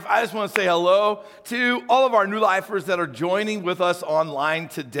I just want to say hello to all of our new lifers that are joining with us online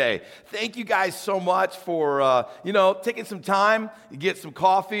today. Thank you guys so much for, taking some time, get some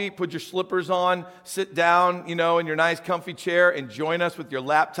coffee, put your slippers on, sit down, in your nice comfy chair and join us with your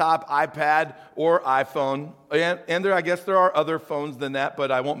laptop, iPad, or iPhone. And I guess there are other phones than that,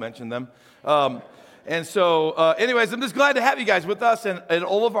 but I won't mention them. Anyways, I'm just glad to have you guys with us and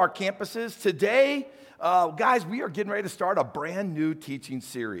all of our campuses. Today, guys, we are getting ready to start a brand new teaching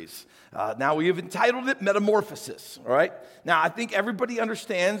series. Now, we have entitled it Metamorphosis, all right? Now, I think everybody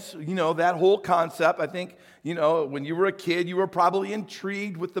understands, that whole concept. I think, when you were a kid, you were probably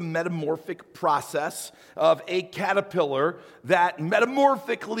intrigued with the metamorphic process of a caterpillar that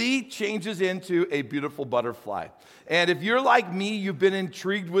metamorphically changes into a beautiful butterfly. And if you're like me, you've been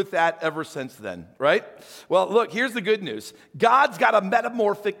intrigued with that ever since then, right? Well, look, here's the good news. God's got a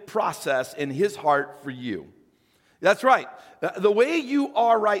metamorphic process in his heart for you. That's right. The way you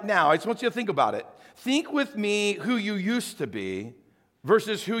are right now, I just want you to think about it. Think with me who you used to be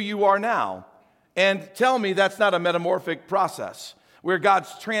versus who you are now. And tell me that's not a metamorphic process where God's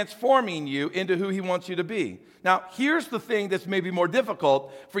transforming you into who he wants you to be. Now, here's the thing that's maybe more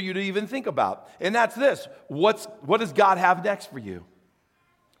difficult for you to even think about, and that's this. What does God have next for you?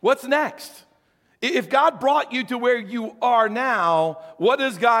 What's next? If God brought you to where you are now, what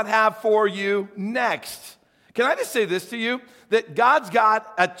does God have for you next? Can I just say this to you? That God's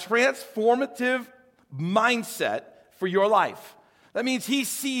got a transformative mindset for your life. That means he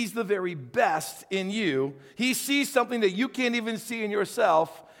sees the very best in you. He sees something that you can't even see in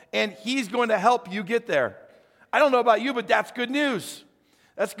yourself, and he's going to help you get there. I don't know about you, but that's good news.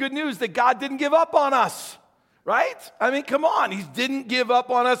 That's good news that God didn't give up on us, right? I mean, come on. He didn't give up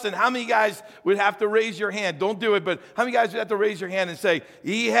on us. And how many guys would have to raise your hand? Don't do it, but how many guys would have to raise your hand and say,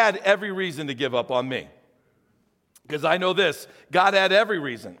 he had every reason to give up on me? Because I know this, God had every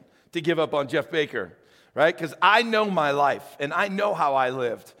reason to give up on Jeff Baker, right? Because I know my life and I know how I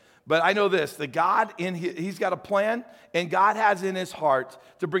lived. But I know this, that God, he's got a plan, and God has in his heart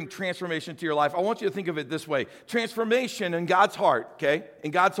to bring transformation to your life. I want you to think of it this way. Transformation in God's heart, okay?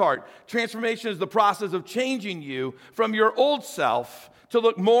 In God's heart. Transformation is the process of changing you from your old self to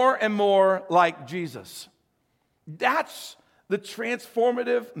look more and more like Jesus. That's the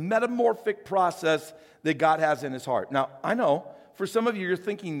transformative, metamorphic process that God has in his heart. Now, I know for some of you, you're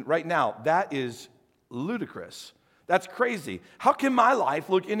thinking right now, that is ludicrous. That's crazy. How can my life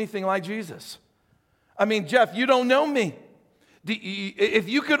look anything like Jesus? I mean, Jeff, you don't know me. If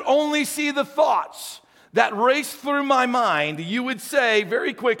you could only see the thoughts that race through my mind, you would say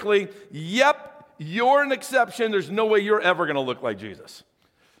very quickly, yep, you're an exception. There's no way you're ever going to look like Jesus.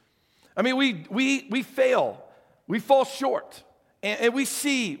 I mean, we fail. We fall short. And we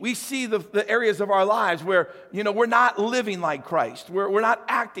see the areas of our lives where, we're not living like Christ. We're not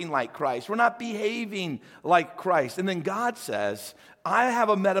acting like Christ. We're not behaving like Christ. And then God says, I have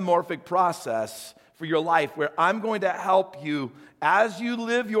a metamorphic process for your life where I'm going to help you as you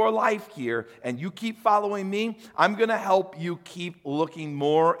live your life here and you keep following me. I'm going to help you keep looking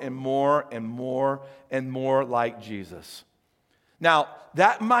more and more and more and more like Jesus. Now,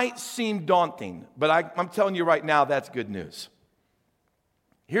 that might seem daunting, but I'm telling you right now, that's good news.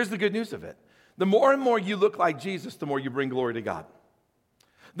 Here's the good news of it. The more and more you look like Jesus, the more you bring glory to God.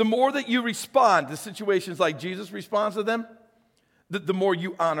 The more that you respond to situations like Jesus responds to them, the more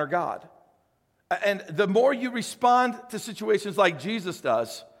you honor God. And the more you respond to situations like Jesus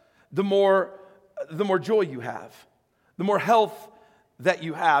does, the more joy you have, the more health that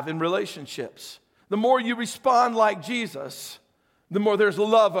you have in relationships. The more you respond like Jesus, the more there's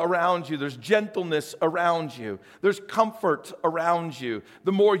love around you, there's gentleness around you, there's comfort around you,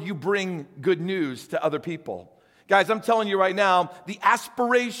 the more you bring good news to other people. Guys, I'm telling you right now, the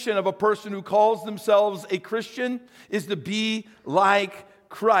aspiration of a person who calls themselves a Christian is to be like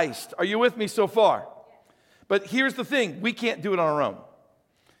Christ. Are you with me so far? But here's the thing, we can't do it on our own.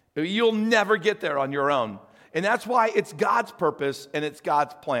 You'll never get there on your own. And that's why it's God's purpose and it's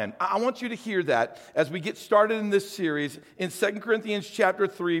God's plan. I want you to hear that as we get started in this series in 2 Corinthians chapter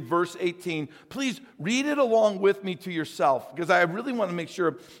 3, verse 18. Please read it along with me to yourself because I really want to make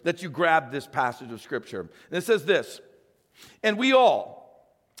sure that you grab this passage of Scripture. And it says this, and we all,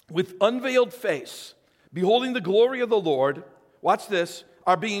 with unveiled face, beholding the glory of the Lord, watch this,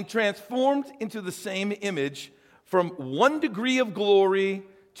 are being transformed into the same image from one degree of glory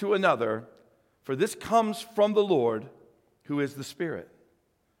to another, for this comes from the Lord, who is the Spirit.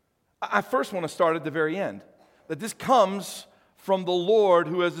 I first want to start at the very end, that this comes from the Lord,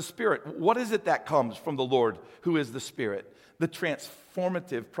 who is the Spirit. What is it that comes from the Lord, who is the Spirit? The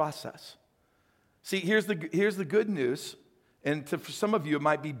transformative process. See, here's the good news. And for some of you, it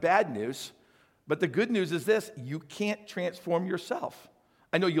might be bad news. But the good news is this: you can't transform yourself.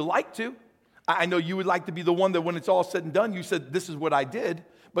 I know you like to. I know you would like to be the one that when it's all said and done, you said, this is what I did.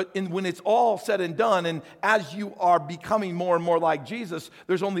 But when it's all said and done, and as you are becoming more and more like Jesus,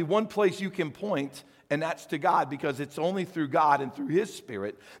 there's only one place you can point, and that's to God, because it's only through God and through His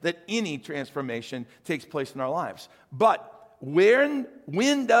Spirit that any transformation takes place in our lives. But when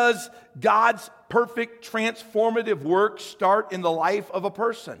does God's perfect transformative work start in the life of a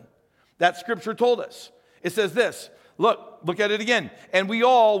person? That scripture told us. It says this. Look at it again. And we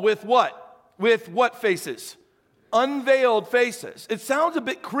all with what? With what faces? Unveiled faces. It sounds a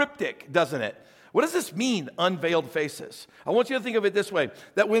bit cryptic, doesn't it? What does this mean, unveiled faces? I want you to think of it this way,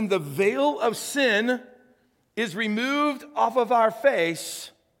 that when the veil of sin is removed off of our face,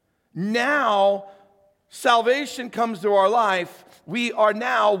 now salvation comes to our life. We are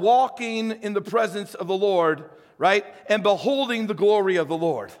now walking in the presence of the Lord, right? And beholding the glory of the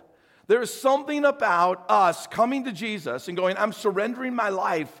Lord. There is something about us coming to Jesus and going, I'm surrendering my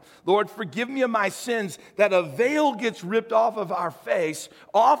life. Lord, forgive me of my sins. That a veil gets ripped off of our face,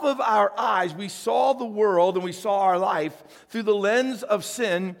 off of our eyes. We saw the world and we saw our life through the lens of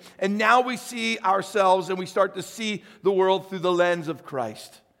sin. And now we see ourselves and we start to see the world through the lens of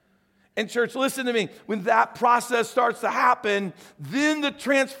Christ. And church, listen to me. When that process starts to happen, then the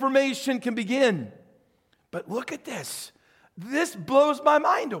transformation can begin. But look at this. This blows my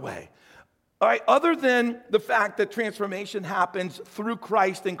mind away. All right, other than the fact that transformation happens through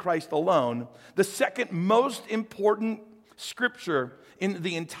Christ and Christ alone, the second most important scripture in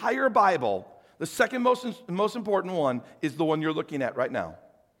the entire Bible, the second most important one is the one you're looking at right now.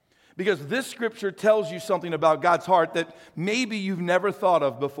 Because this scripture tells you something about God's heart that maybe you've never thought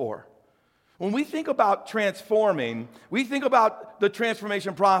of before. When we think about transforming, we think about the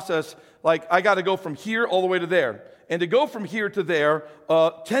transformation process like I got to go from here all the way to there. And to go from here to there,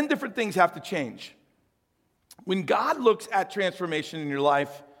 10 different things have to change. When God looks at transformation in your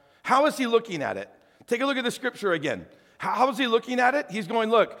life, how is He looking at it? Take a look at the scripture again. How is He looking at it? He's going,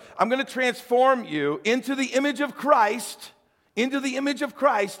 look, I'm going to transform you into the image of Christ. Into the image of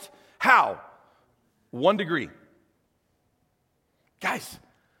Christ. How? 1 degree. Guys,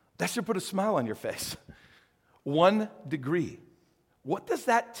 that should put a smile on your face. 1 degree. What does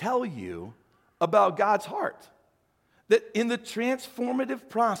that tell you about God's heart? That in the transformative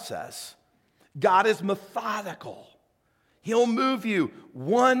process, God is methodical. He'll move you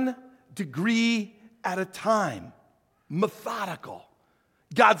 1 degree at a time. Methodical.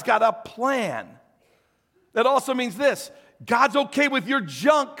 God's got a plan. That also means this: God's okay with your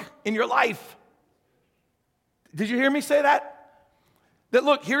junk in your life. Did you hear me say that? That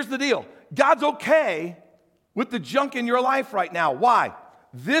look, here's the deal. God's okay with the junk in your life right now. Why?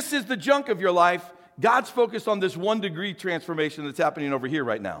 This is the junk of your life. God's focused on this 1 degree transformation that's happening over here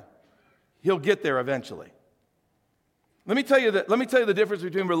right now. He'll get there eventually. Let me tell you the difference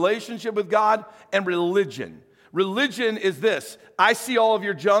between relationship with God and religion. Religion is this: I see all of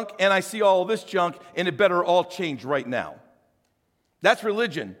your junk and I see all of this junk, and it better all change right now. That's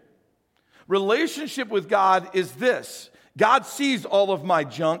religion. Relationship with God is this: God sees all of my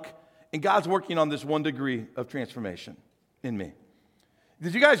junk, and God's working on this 1 degree of transformation in me.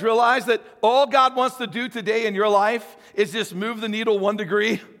 Did you guys realize that all God wants to do today in your life is just move the needle 1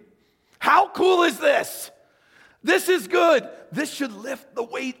 degree? How cool is this? This is good. This should lift the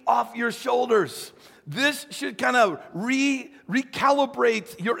weight off your shoulders. This should kind of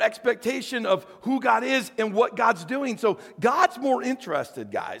recalibrate your expectation of who God is and what God's doing. So God's more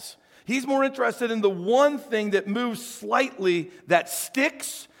interested, guys. He's more interested in the one thing that moves slightly, that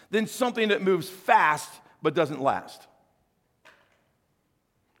sticks, than something that moves fast but doesn't last.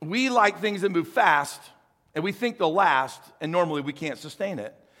 We like things that move fast, and we think they'll last, and normally we can't sustain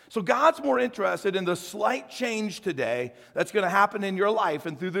it. So God's more interested in the slight change today that's going to happen in your life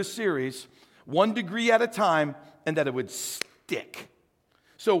and through this series, 1 degree at a time, and that it would stick.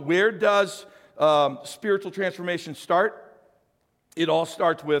 So where does spiritual transformation start? It all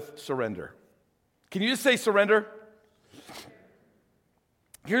starts with surrender. Can you just say surrender?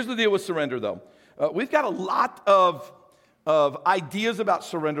 Here's the deal with surrender, though. We've got a lot of ideas about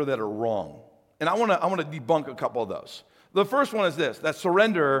surrender that are wrong. And I want to debunk a couple of those. The first one is this: that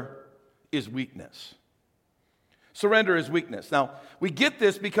surrender is weakness. Surrender is weakness. Now, we get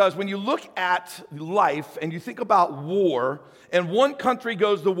this because when you look at life and you think about war, and one country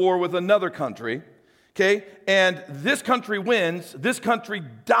goes to war with another country, okay, and this country wins, this country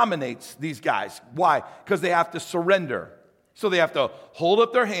dominates these guys. Why? Because they have to surrender. So they have to hold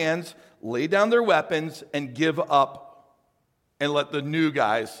up their hands, lay down their weapons, and give up and let the new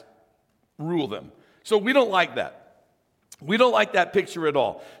guys rule them. So we don't like that. We don't like that picture at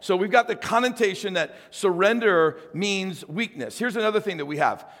all. So we've got the connotation that surrender means weakness. Here's another thing that we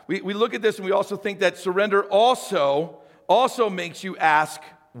have. We look at this and we also think that surrender also makes you ask,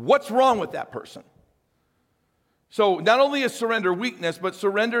 what's wrong with that person? So not only is surrender weakness, but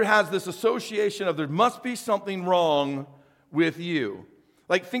surrender has this association of there must be something wrong with you.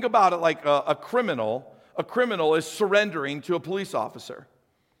 Like, think about it like a criminal. A criminal is surrendering to a police officer.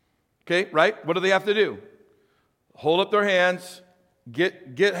 Okay, right? What do they have to do? Hold up their hands,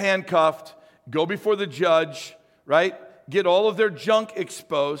 get handcuffed, go before the judge, right? Get all of their junk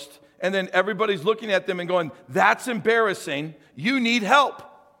exposed, and then everybody's looking at them and going, that's embarrassing. You need help.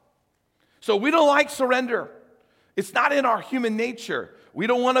 So we don't like surrender. It's not in our human nature. We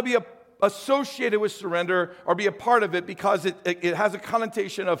don't want to be associated with surrender or be a part of it because it has a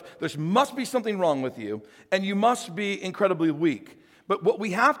connotation of there must be something wrong with you and you must be incredibly weak. But what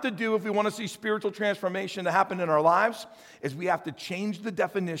we have to do if we want to see spiritual transformation to happen in our lives is we have to change the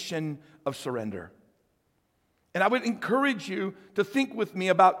definition of surrender. And I would encourage you to think with me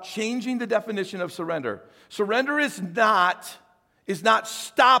about changing the definition of surrender. Surrender is not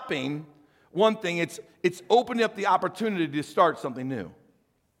stopping one thing, it's opening up the opportunity to start something new.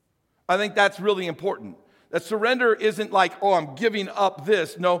 I think that's really important. That surrender isn't like, oh, I'm giving up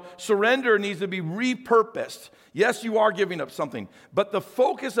this. No, surrender needs to be repurposed. Yes, you are giving up something, but the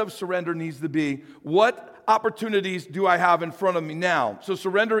focus of surrender needs to be, what opportunities do I have in front of me now? So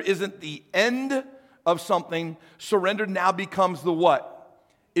surrender isn't the end of something. Surrender now becomes the what?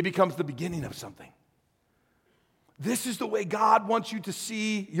 It becomes the beginning of something. This is the way God wants you to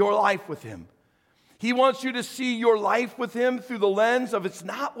see your life with Him. He wants you to see your life with Him through the lens of it's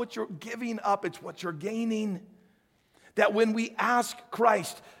not what you're giving up, it's what you're gaining. That when we ask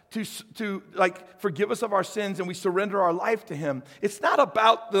Christ to forgive us of our sins and we surrender our life to Him, it's not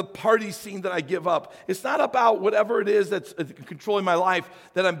about the party scene that I give up. It's not about whatever it is that's controlling my life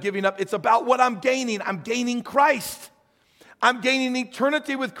that I'm giving up. It's about what I'm gaining. I'm gaining Christ. I'm gaining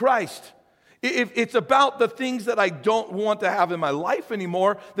eternity with Christ. If it's about the things that I don't want to have in my life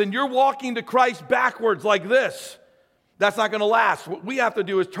anymore, then you're walking to Christ backwards like this. That's not going to last. What we have to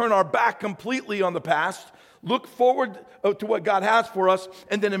do is turn our back completely on the past, look forward to what God has for us,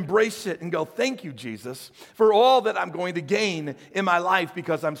 and then embrace it and go, thank you, Jesus, for all that I'm going to gain in my life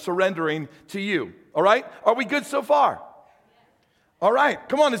because I'm surrendering to you. All right? Are we good so far? All right.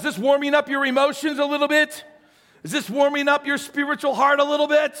 Come on. Is this warming up your emotions a little bit? Is this warming up your spiritual heart a little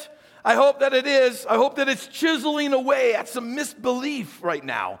bit? I hope that it is. I hope that it's chiseling away at some misbelief right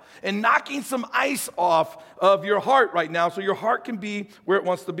now and knocking some ice off of your heart right now so your heart can be where it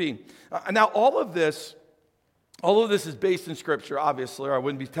wants to be. Now, all of this is based in Scripture, obviously, or I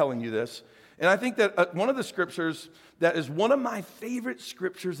wouldn't be telling you this. And I think that one of the Scriptures that is one of my favorite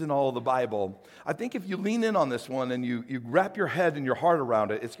Scriptures in all of the Bible, I think if you lean in on this one and you wrap your head and your heart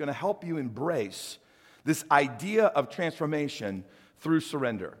around it, it's going to help you embrace this idea of transformation through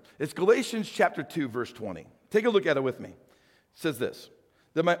surrender. It's Galatians chapter 2, verse 20. Take a look at it with me. It says this,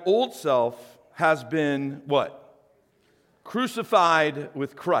 that my old self has been, what? Crucified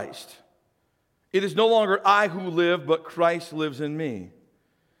with Christ. It is no longer I who live, but Christ lives in me.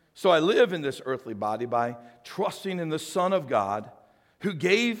 So I live in this earthly body by trusting in the Son of God who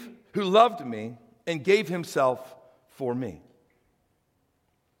loved me and gave himself for me.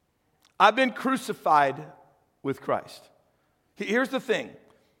 I've been crucified with Christ. Here's the thing.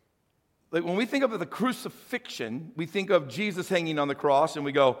 Like when we think of the crucifixion, we think of Jesus hanging on the cross and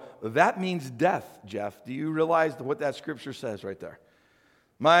we go, that means death, Jeff. Do you realize what that scripture says right there?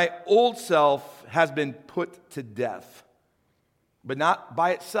 My old self has been put to death, but not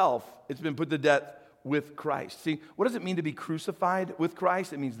by itself. It's been put to death with Christ. See, what does it mean to be crucified with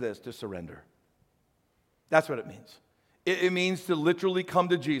Christ? It means this, to surrender. That's what it means. It means to literally come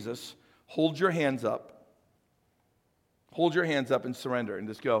to Jesus, hold your hands up and surrender and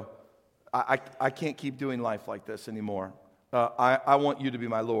just go, I can't keep doing life like this anymore. I want you to be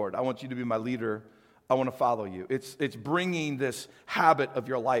my Lord. I want you to be my leader. I want to follow you. It's bringing this habit of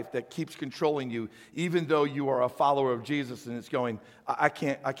your life that keeps controlling you, even though you are a follower of Jesus, and it's going, I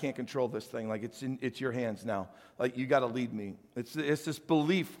can't control this thing. Like it's your hands now. Like you got to lead me. It's this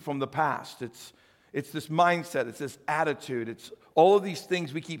belief from the past. It's this mindset. It's this attitude. It's all of these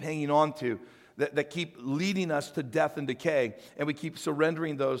things we keep hanging on to that keep leading us to death and decay, and we keep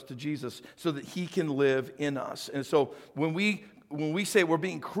surrendering those to Jesus so that he can live in us. And so when we say we're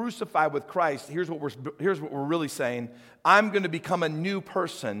being crucified with Christ, here's what we're really saying. I'm going to become a new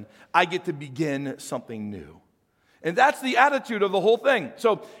person. I get to begin something new. And that's the attitude of the whole thing.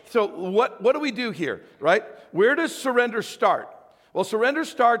 So what do we do here, right? Where does surrender start? Well, surrender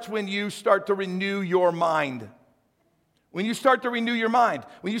starts when you start to renew your mind. When you start to renew your mind,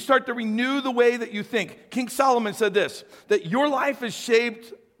 when you start to renew the way that you think. King Solomon said this, that your life is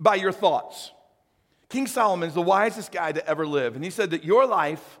shaped by your thoughts. King Solomon is the wisest guy to ever live. And he said that your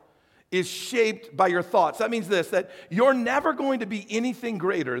life is shaped by your thoughts. That means this, that you're never going to be anything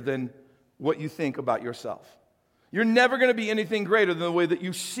greater than what you think about yourself. You're never going to be anything greater than the way that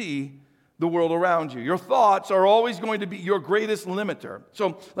you see the world around you. Your thoughts are always going to be your greatest limiter.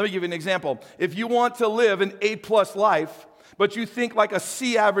 So let me give you an example. If you want to live an A+ life, but you think like a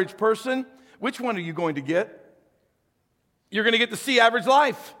C average person, which one are you going to get? You're going to get the C average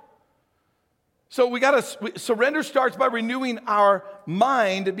life. So surrender starts by renewing our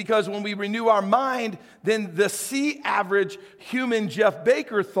mind, because when we renew our mind, then the C average human Jeff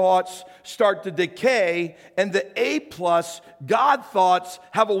Baker thoughts start to decay, and the A+ God thoughts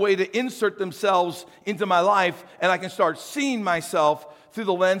have a way to insert themselves into my life, and I can start seeing myself through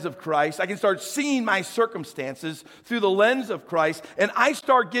the lens of Christ. I can start seeing my circumstances through the lens of Christ, and I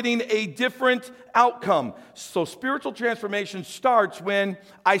start getting a different outcome. So spiritual transformation starts when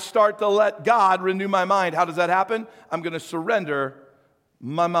I start to let God renew my mind. How does that happen? I'm going to surrender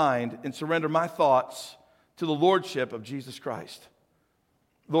my mind and surrender my thoughts to the lordship of Jesus Christ.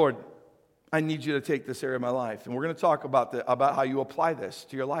 Lord, I need you to take this area of my life. And we're going to talk about how you apply this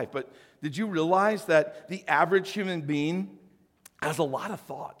to your life. But did you realize that the average human being has a lot of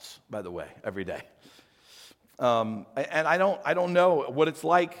thoughts, by the way, every day? And I don't know what it's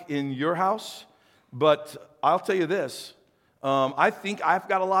like in your house, but I'll tell you this. I think I've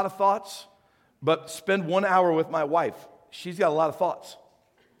got a lot of thoughts, but spend 1 hour with my wife. She's got a lot of thoughts.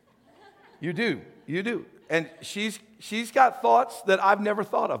 You do. And she's got thoughts that I've never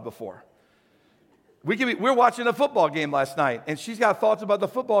thought of before. We're watching a football game last night, and she's got thoughts about the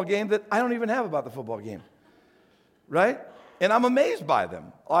football game that I don't even have about the football game, right? And I'm amazed by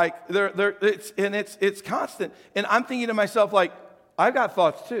them. Like it's constant. And I'm thinking to myself, like, I've got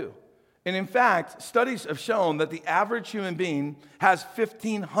thoughts too. And in fact, studies have shown that the average human being has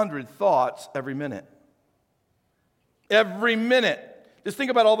 1,500 thoughts every minute. Every minute. Just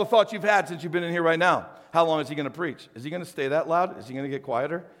think about all the thoughts you've had since you've been in here right now. How long is he going to preach? Is he going to stay that loud? Is he going to get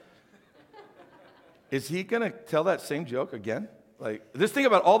quieter? Is he going to tell that same joke again? Like, just think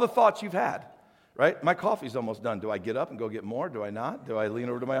about all the thoughts you've had, right? My coffee's almost done. Do I get up and go get more? Do I not? Do I lean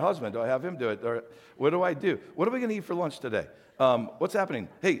over to my husband? Do I have him do it? Or what do I do? What are we going to eat for lunch today? What's happening?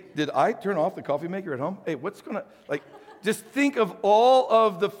 Hey, did I turn off the coffee maker at home? Hey, what's going to, like, just think of all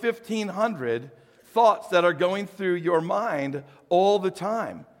of the 1,500 thoughts that are going through your mind all the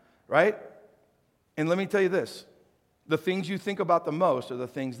time, right? And let me tell you this. The things you think about the most are the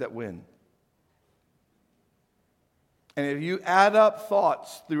things that win. And if you add up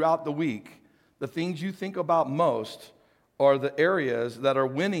thoughts throughout the week, the things you think about most are the areas that are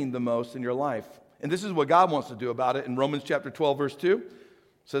winning the most in your life. And this is what God wants to do about it. In Romans chapter 12, verse 2,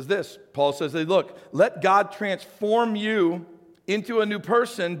 says this. Paul says, hey, look, let God transform you into a new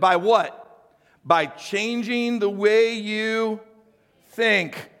person by what? By changing the way you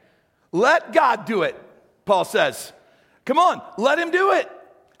think. Let God do it, Paul says. Come on, let him do it.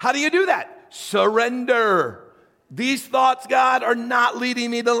 How do you do that? Surrender. These thoughts, God, are not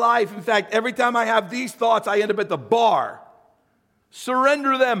leading me to life. In fact, every time I have these thoughts, I end up at the bar.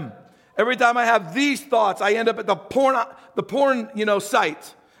 Surrender them. Every time I have these thoughts, I end up at the porn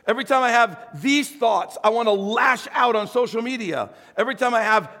site. Every time I have these thoughts, I want to lash out on social media. Every time I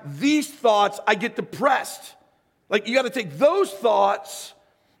have these thoughts, I get depressed. Like, you got to take those thoughts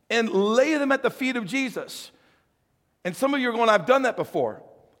and lay them at the feet of Jesus. And some of you are going, I've done that before.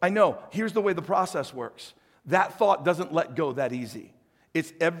 I know. Here's the way the process works. That thought doesn't let go that easy.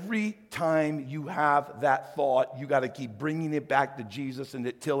 It's every time you have that thought, you got to keep bringing it back to Jesus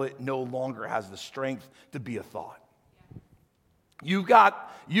until it no longer has the strength to be a thought. You've got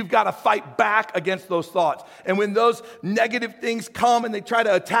to fight back against those thoughts. And when those negative things come and they try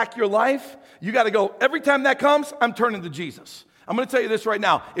to attack your life, you got to go, every time that comes, I'm turning to Jesus. I'm going to tell you this right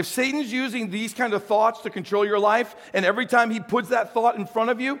now. If Satan's using these kind of thoughts to control your life, and every time he puts that thought in front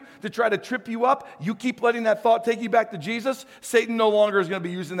of you to try to trip you up, you keep letting that thought take you back to Jesus, Satan no longer is going to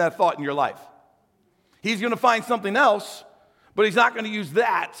be using that thought in your life. He's going to find something else, but he's not going to use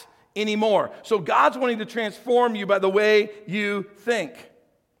that anymore. So God's wanting to transform you by the way you think.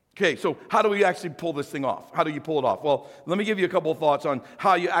 Okay, so how do we actually pull this thing off? How do you pull it off? Well, let me give you a couple of thoughts on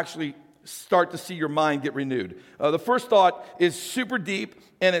how you actually start to see your mind get renewed. The first thought is super deep,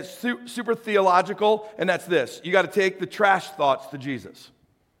 and it's super theological, and that's this. You got to take the trash thoughts to Jesus.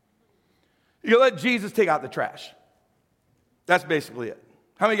 You let Jesus take out the trash. That's basically it.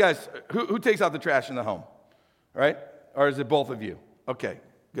 How many guys, who takes out the trash in the home? Right? Or is it both of you? Okay,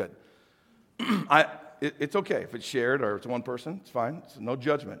 good. It's okay if it's shared or it's one person. It's fine. It's no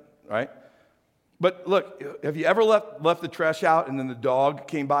judgment, right? But look, have you ever left the trash out and then the dog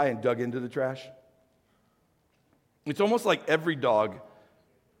came by and dug into the trash? It's almost like every dog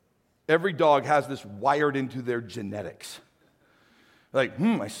has this wired into their genetics. Like,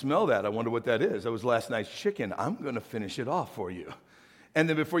 I smell that. I wonder what that is. That was last night's chicken. I'm going to finish it off for you. And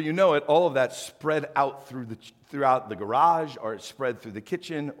then before you know it, all of that spread out throughout the garage, or it spread through the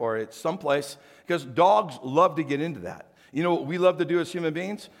kitchen, or it's someplace, because dogs love to get into that. You know what we love to do as human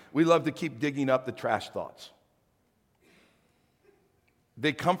beings? We love to keep digging up the trash thoughts.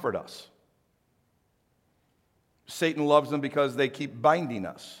 They comfort us. Satan loves them because they keep binding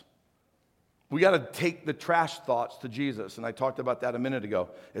us. We got to take the trash thoughts to Jesus, and I talked about that a minute ago.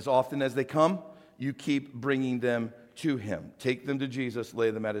 As often as they come, you keep bringing them to him. Take them to Jesus,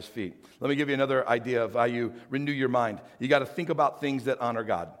 lay them at his feet. Let me give you another idea of how you renew your mind. You got to think about things that honor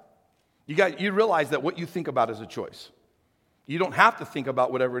God. You realize that what you think about is a choice. You don't have to think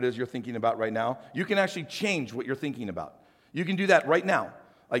about whatever it is you're thinking about right now. You can actually change what you're thinking about. You can do that right now.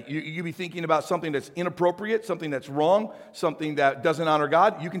 Like you could be thinking about something that's inappropriate, something that's wrong, something that doesn't honor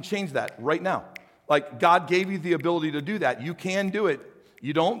God. You can change that right now. Like God gave you the ability to do that. You can do it.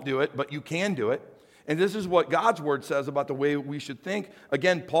 You don't do it, but you can do it. And this is what God's word says about the way we should think.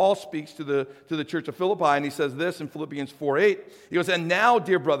 Again, Paul speaks to the church of Philippi, and he says this in Philippians 4:8. He goes, and now,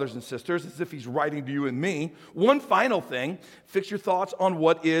 dear brothers and sisters, as if he's writing to you and me, one final thing, fix your thoughts on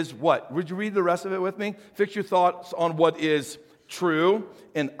what is what? Would you read the rest of it with me? Fix your thoughts on what is true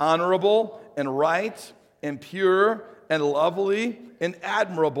and honorable and right and pure and lovely and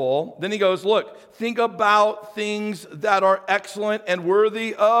admirable. Then he goes, look, think about things that are excellent and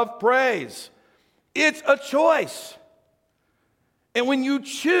worthy of praise. It's a choice. And when you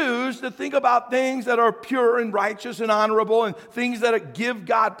choose to think about things that are pure and righteous and honorable and things that give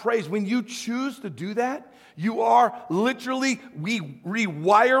God praise, when you choose to do that, you are literally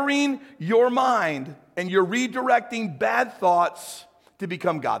rewiring your mind, and you're redirecting bad thoughts to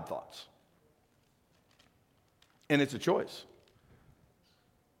become God thoughts. And it's a choice.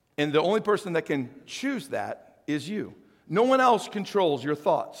 And the only person that can choose that is you. No one else controls your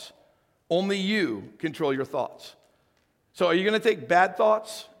thoughts. Only you control your thoughts. So are you going to take bad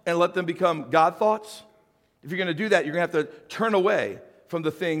thoughts and let them become God thoughts? If you're going to do that, you're going to have to turn away from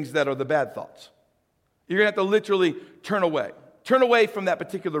the things that are the bad thoughts. You're going to have to literally turn away. Turn away from that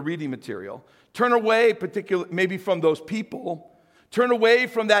particular reading material. Turn away maybe from those people. Turn away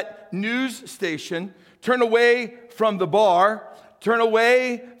from that news station. Turn away from the bar. Turn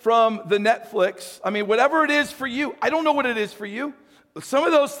away from the Netflix. I mean, whatever it is for you. I don't know what it is for you. Some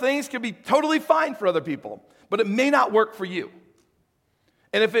of those things can be totally fine for other people, but it may not work for you.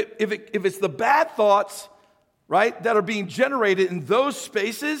 And if it's the bad thoughts, right, that are being generated in those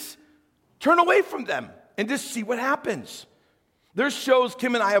spaces, turn away from them and just see what happens. There's shows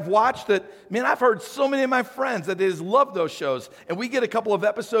Kim and I have watched that, man, I've heard so many of my friends that they just love those shows, and we get a couple of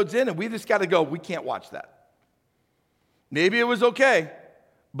episodes in and we just got to go, we can't watch that. Maybe it was okay,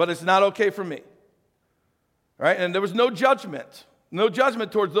 but it's not okay for me. Right? And there was no judgment. No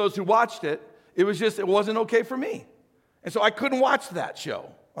judgment towards those who watched it. It was just, it wasn't okay for me. And so I couldn't watch that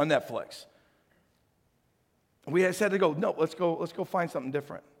show on Netflix. We just had to go, no, let's go find something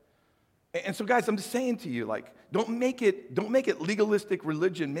different. And so guys, I'm just saying to you, like, don't make it legalistic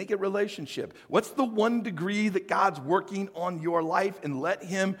religion, make it relationship. What's the 1 degree that God's working on your life, and let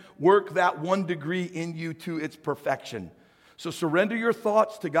him work that 1 degree in you to its perfection. So surrender your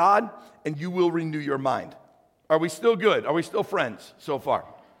thoughts to God and you will renew your mind. Are we still good? Are we still friends so far?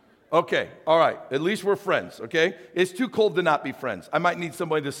 Okay, all right. At least we're friends, okay? It's too cold to not be friends. I might need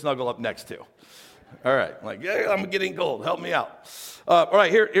somebody to snuggle up next to. All right, like, yeah, I'm getting cold. Help me out. All right,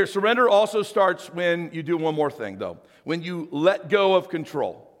 here. Surrender also starts when you do one more thing, though. When you let go of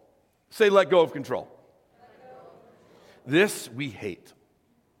control. Say, let go of control. This we hate.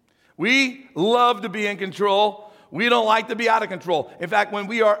 We love to be in control. We don't like to be out of control. In fact, when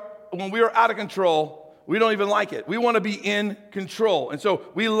we are out of control, we don't even like it. We want to be in control. And so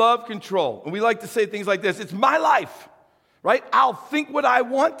we love control. And we like to say things like this: it's my life, right? I'll think what I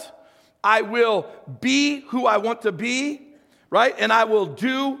want. I will be who I want to be, right? And I will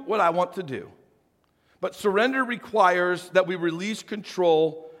do what I want to do. But surrender requires that we release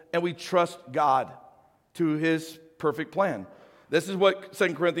control and we trust God to his perfect plan. This is what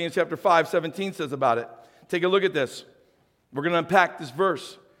 2 Corinthians chapter 5:17 says about it. Take a look at this. We're going to unpack this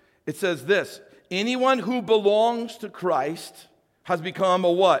verse. It says this: anyone who belongs to Christ has become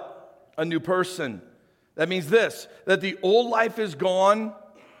a what? A new person. That means this, that the old life is gone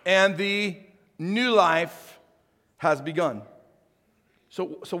and the new life has begun.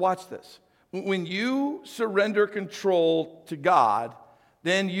 So watch this. When you surrender control to God,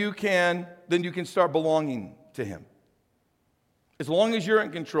 then you can start belonging to him. As long as you're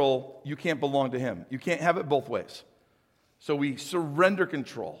in control, you can't belong to him. You can't have it both ways. So we surrender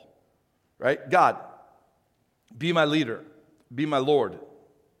control, right? God, be my leader, be my Lord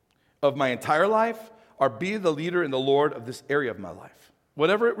of my entire life, or be the leader and the Lord of this area of my life.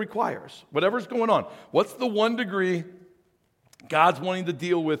 Whatever it requires, whatever's going on. What's the 1 degree God's wanting to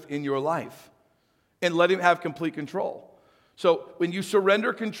deal with in your life? And let him have complete control. So when you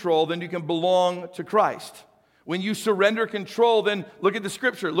surrender control, then you can belong to Christ. When you surrender control, then look at the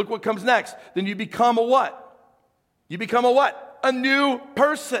scripture. Look what comes next. Then you become a what? You become a what? A new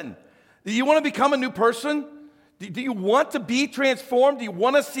person. Do you want to become a new person? Do you want to be transformed? Do you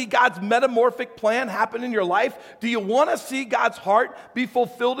want to see God's metamorphic plan happen in your life? Do you want to see God's heart be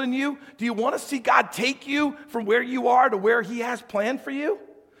fulfilled in you? Do you want to see God take you from where you are to where he has planned for you?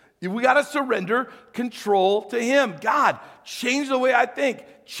 We got to surrender control to him. God, change the way I think.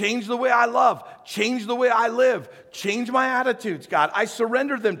 Change the way I love. Change the way I live. Change my attitudes, God. I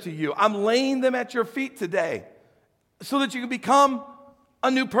surrender them to you. I'm laying them at your feet today so that you can become a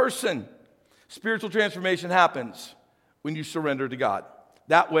new person. Spiritual transformation happens when you surrender to God.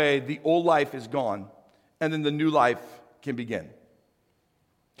 That way, the old life is gone, and then the new life can begin.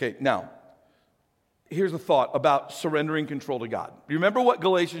 Okay, now, here's a thought about surrendering control to God. You remember what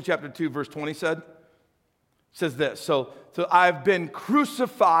Galatians chapter 2, verse 20 said? It says this, so I've been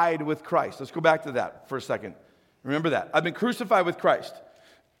crucified with Christ. Let's go back to that for a second. Remember that. I've been crucified with Christ.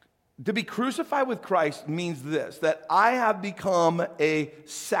 To be crucified with Christ means this, that I have become a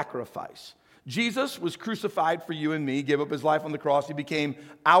sacrifice. Jesus was crucified for you and me, gave up his life on the cross. He became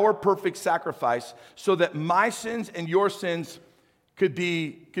our perfect sacrifice so that my sins and your sins could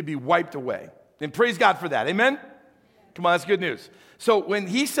be wiped away. And praise God for that. Amen? Come on, that's good news. So when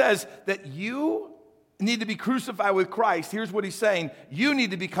he says that you need to be crucified with Christ, here's what he's saying. You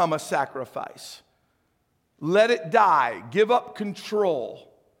need to become a sacrifice. Let it die. Give up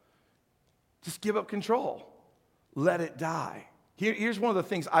control. Just give up control. Let it die. Here's one of the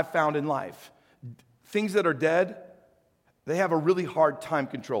things I've found in life. Things that are dead, they have a really hard time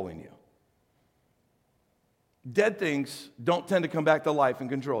controlling you. Dead things don't tend to come back to life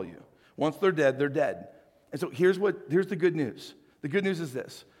and control you. Once they're dead, they're dead. And so here's the good news. The good news is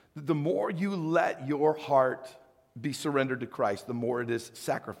this. The more you let your heart be surrendered to Christ, the more it is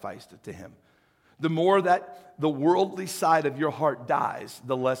sacrificed to him. The more that the worldly side of your heart dies,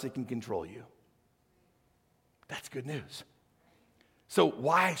 the less it can control you. That's good news. So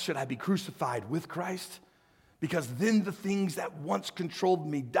why should I be crucified with Christ? Because then the things that once controlled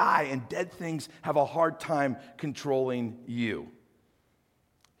me die, and dead things have a hard time controlling you.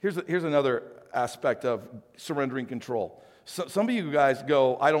 Here's another aspect of surrendering control. So, some of you guys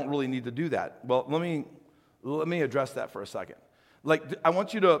go, I don't really need to do that. Well, let me address that for a second. I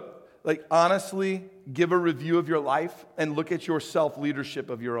want you to honestly give a review of your life and look at your self-leadership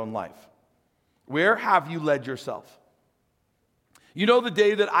of your own life. Where have you led yourself? You know, the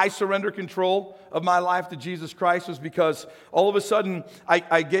day that I surrendered control of my life to Jesus Christ was because all of a sudden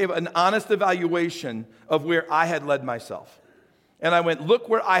I gave an honest evaluation of where I had led myself. And I went, look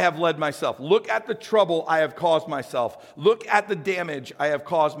where I have led myself. Look at the trouble I have caused myself. Look at the damage I have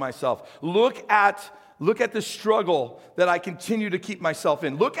caused myself. Look at the struggle that I continue to keep myself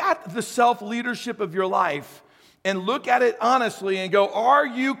in. Look at the self-leadership of your life and look at it honestly and go, are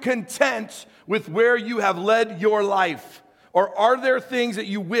you content with where you have led your life? Or are there things that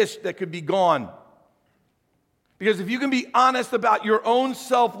you wish that could be gone? Because if you can be honest about your own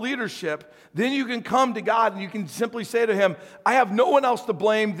self-leadership, then you can come to God and you can simply say to him, I have no one else to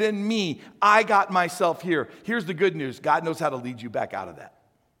blame than me. I got myself here. Here's the good news. God knows how to lead you back out of that.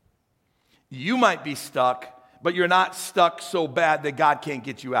 You might be stuck, but you're not stuck so bad that God can't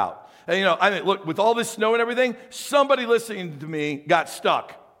get you out. And look, with all this snow and everything, somebody listening to me got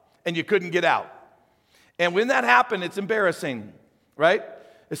stuck and you couldn't get out. And when that happened, it's embarrassing, right?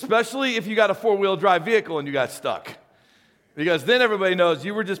 Especially if you got a four-wheel drive vehicle and you got stuck. Because then everybody knows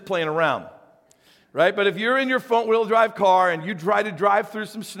you were just playing around, right? But if you're in your front-wheel drive car and you try to drive through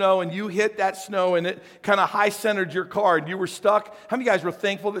some snow and you hit that snow and it kind of high-centered your car and you were stuck, how many of you guys were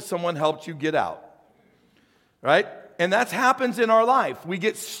thankful that someone helped you get out, right? And that happens in our life. We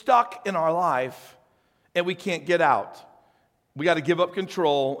get stuck in our life and we can't get out. We got to give up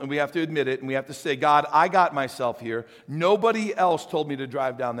control, and we have to admit it, and we have to say, God, I got myself here. Nobody else told me to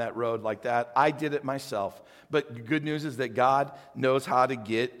drive down that road like that. I did it myself. But the good news is that God knows how to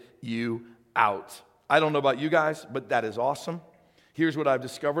get you out. I don't know about you guys, but that is awesome. Here's what I've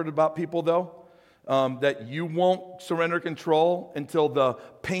discovered about people, though. that you won't surrender control until the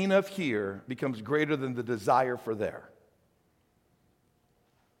pain of here becomes greater than the desire for there.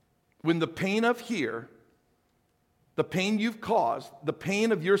 When the pain of here, the pain you've caused, the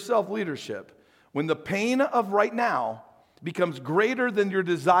pain of your self-leadership, when the pain of right now becomes greater than your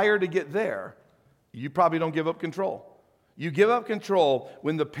desire to get there, you probably don't give up control. You give up control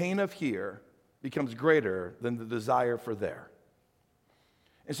when the pain of here becomes greater than the desire for there.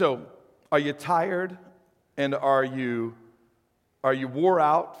 And so, are you tired and are you wore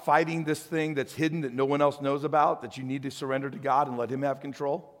out fighting this thing that's hidden that no one else knows about, that you need to surrender to God and let Him have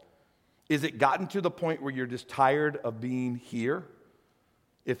control? Is it gotten to the point where you're just tired of being here?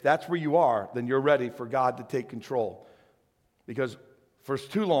 If that's where you are, then you're ready for God to take control. Because for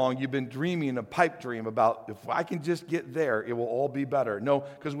too long, you've been dreaming a pipe dream about, if I can just get there, it will all be better. No,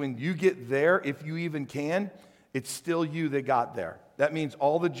 because when you get there, if you even can, it's still you that got there. That means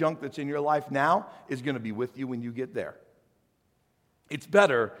all the junk that's in your life now is going to be with you when you get there. It's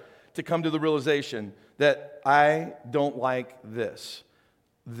better to come to the realization that I don't like this.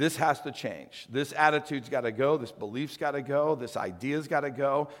 This has to change. This attitude's got to go. This belief's got to go. This idea's got to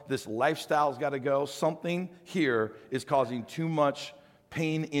go. This lifestyle's got to go. Something here is causing too much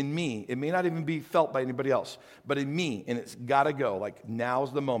pain in me. It may not even be felt by anybody else, but in me, and it's got to go. Like,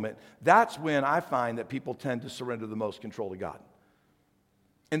 now's the moment. That's when I find that people tend to surrender the most control to God.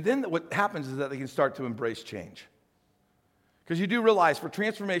 And then what happens is that they can start to embrace change. Because you do realize for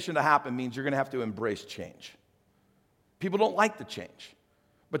transformation to happen means you're going to have to embrace change. People don't like the change.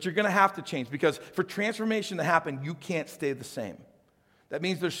 But you're going to have to change, because for transformation to happen, you can't stay the same. That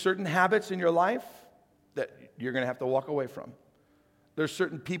means there's certain habits in your life that you're going to have to walk away from. There's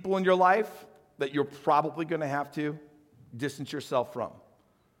certain people in your life that you're probably going to have to distance yourself from.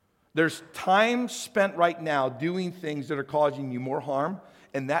 There's time spent right now doing things that are causing you more harm,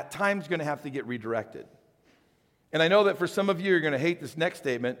 and that time's going to have to get redirected. And I know that for some of you, you're going to hate this next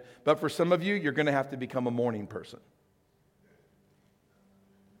statement, but for some of you, you're going to have to become a morning person.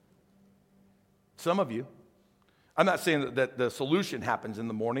 Some of you. I'm not saying that the solution happens in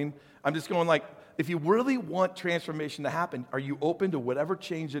the morning. I'm just going like, if you really want transformation to happen, are you open to whatever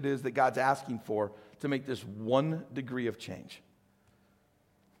change it is that God's asking for to make this 1 degree of change?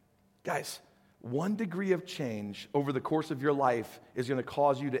 Guys, 1 degree of change over the course of your life is going to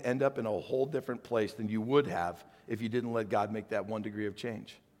cause you to end up in a whole different place than you would have if you didn't let God make that 1 degree of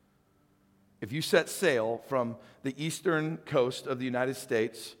change. If you set sail from the eastern coast of the United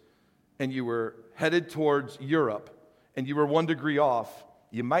States and you were headed towards Europe, and you were 1 degree off,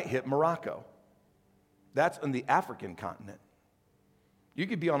 you might hit Morocco. That's on the African continent. You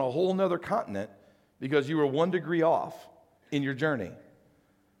could be on a whole nother continent because you were 1 degree off in your journey.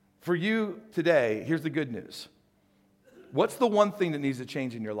 For you today, here's the good news. What's the one thing that needs to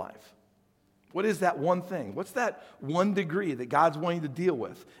change in your life? What is that one thing? What's that 1 degree that God's wanting to deal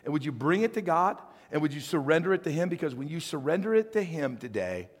with? And would you bring it to God? And would you surrender it to Him? Because when you surrender it to Him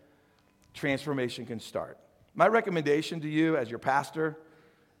today, transformation can start. My recommendation to you as your pastor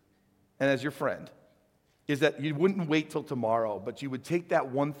and as your friend is that you wouldn't wait till tomorrow, but you would take that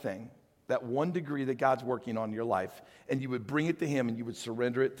one thing, that 1 degree that God's working on in your life, and you would bring it to Him and you would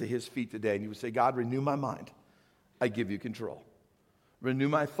surrender it to His feet today. And you would say, God, renew my mind. I give you control. Renew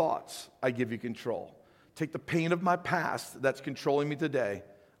my thoughts. I give you control. Take the pain of my past that's controlling me today.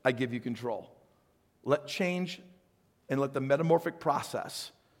 I give you control. Let change and let the metamorphic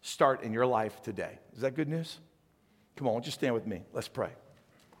process start in your life today. Is that good news? Come on, won't you stand with me? Let's pray.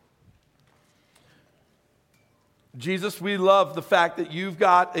 Jesus, we love the fact that you've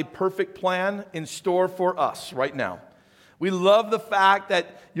got a perfect plan in store for us right now. We love the fact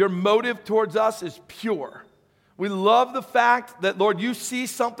that your motive towards us is pure. We love the fact that, Lord, you see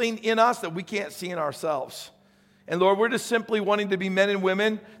something in us that we can't see in ourselves. And Lord, we're just simply wanting to be men and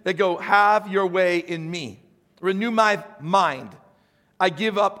women that go, have your way in me. Renew my mind. I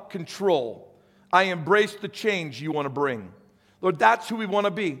give up control. I embrace the change you want to bring. Lord, that's who we want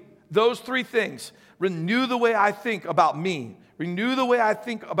to be. Those 3 things. Renew the way I think about me. Renew the way I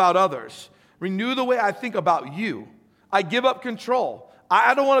think about others. Renew the way I think about you. I give up control.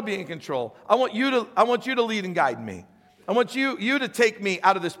 I don't want to be in control. I want you to lead and guide me. I want you to take me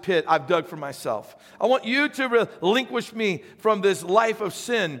out of this pit I've dug for myself. I want you to relinquish me from this life of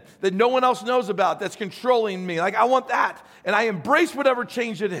sin that no one else knows about, that's controlling me. Like, I want that. And I embrace whatever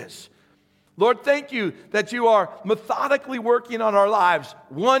change it is. Lord, thank you that you are methodically working on our lives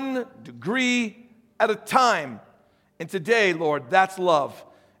 1 degree at a time. And today, Lord, that's love.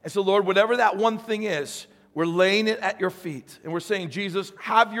 And so, Lord, whatever that one thing is, we're laying it at your feet. And we're saying, Jesus,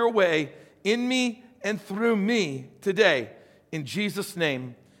 have your way in me and through me today. In Jesus'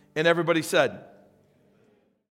 name. And everybody said,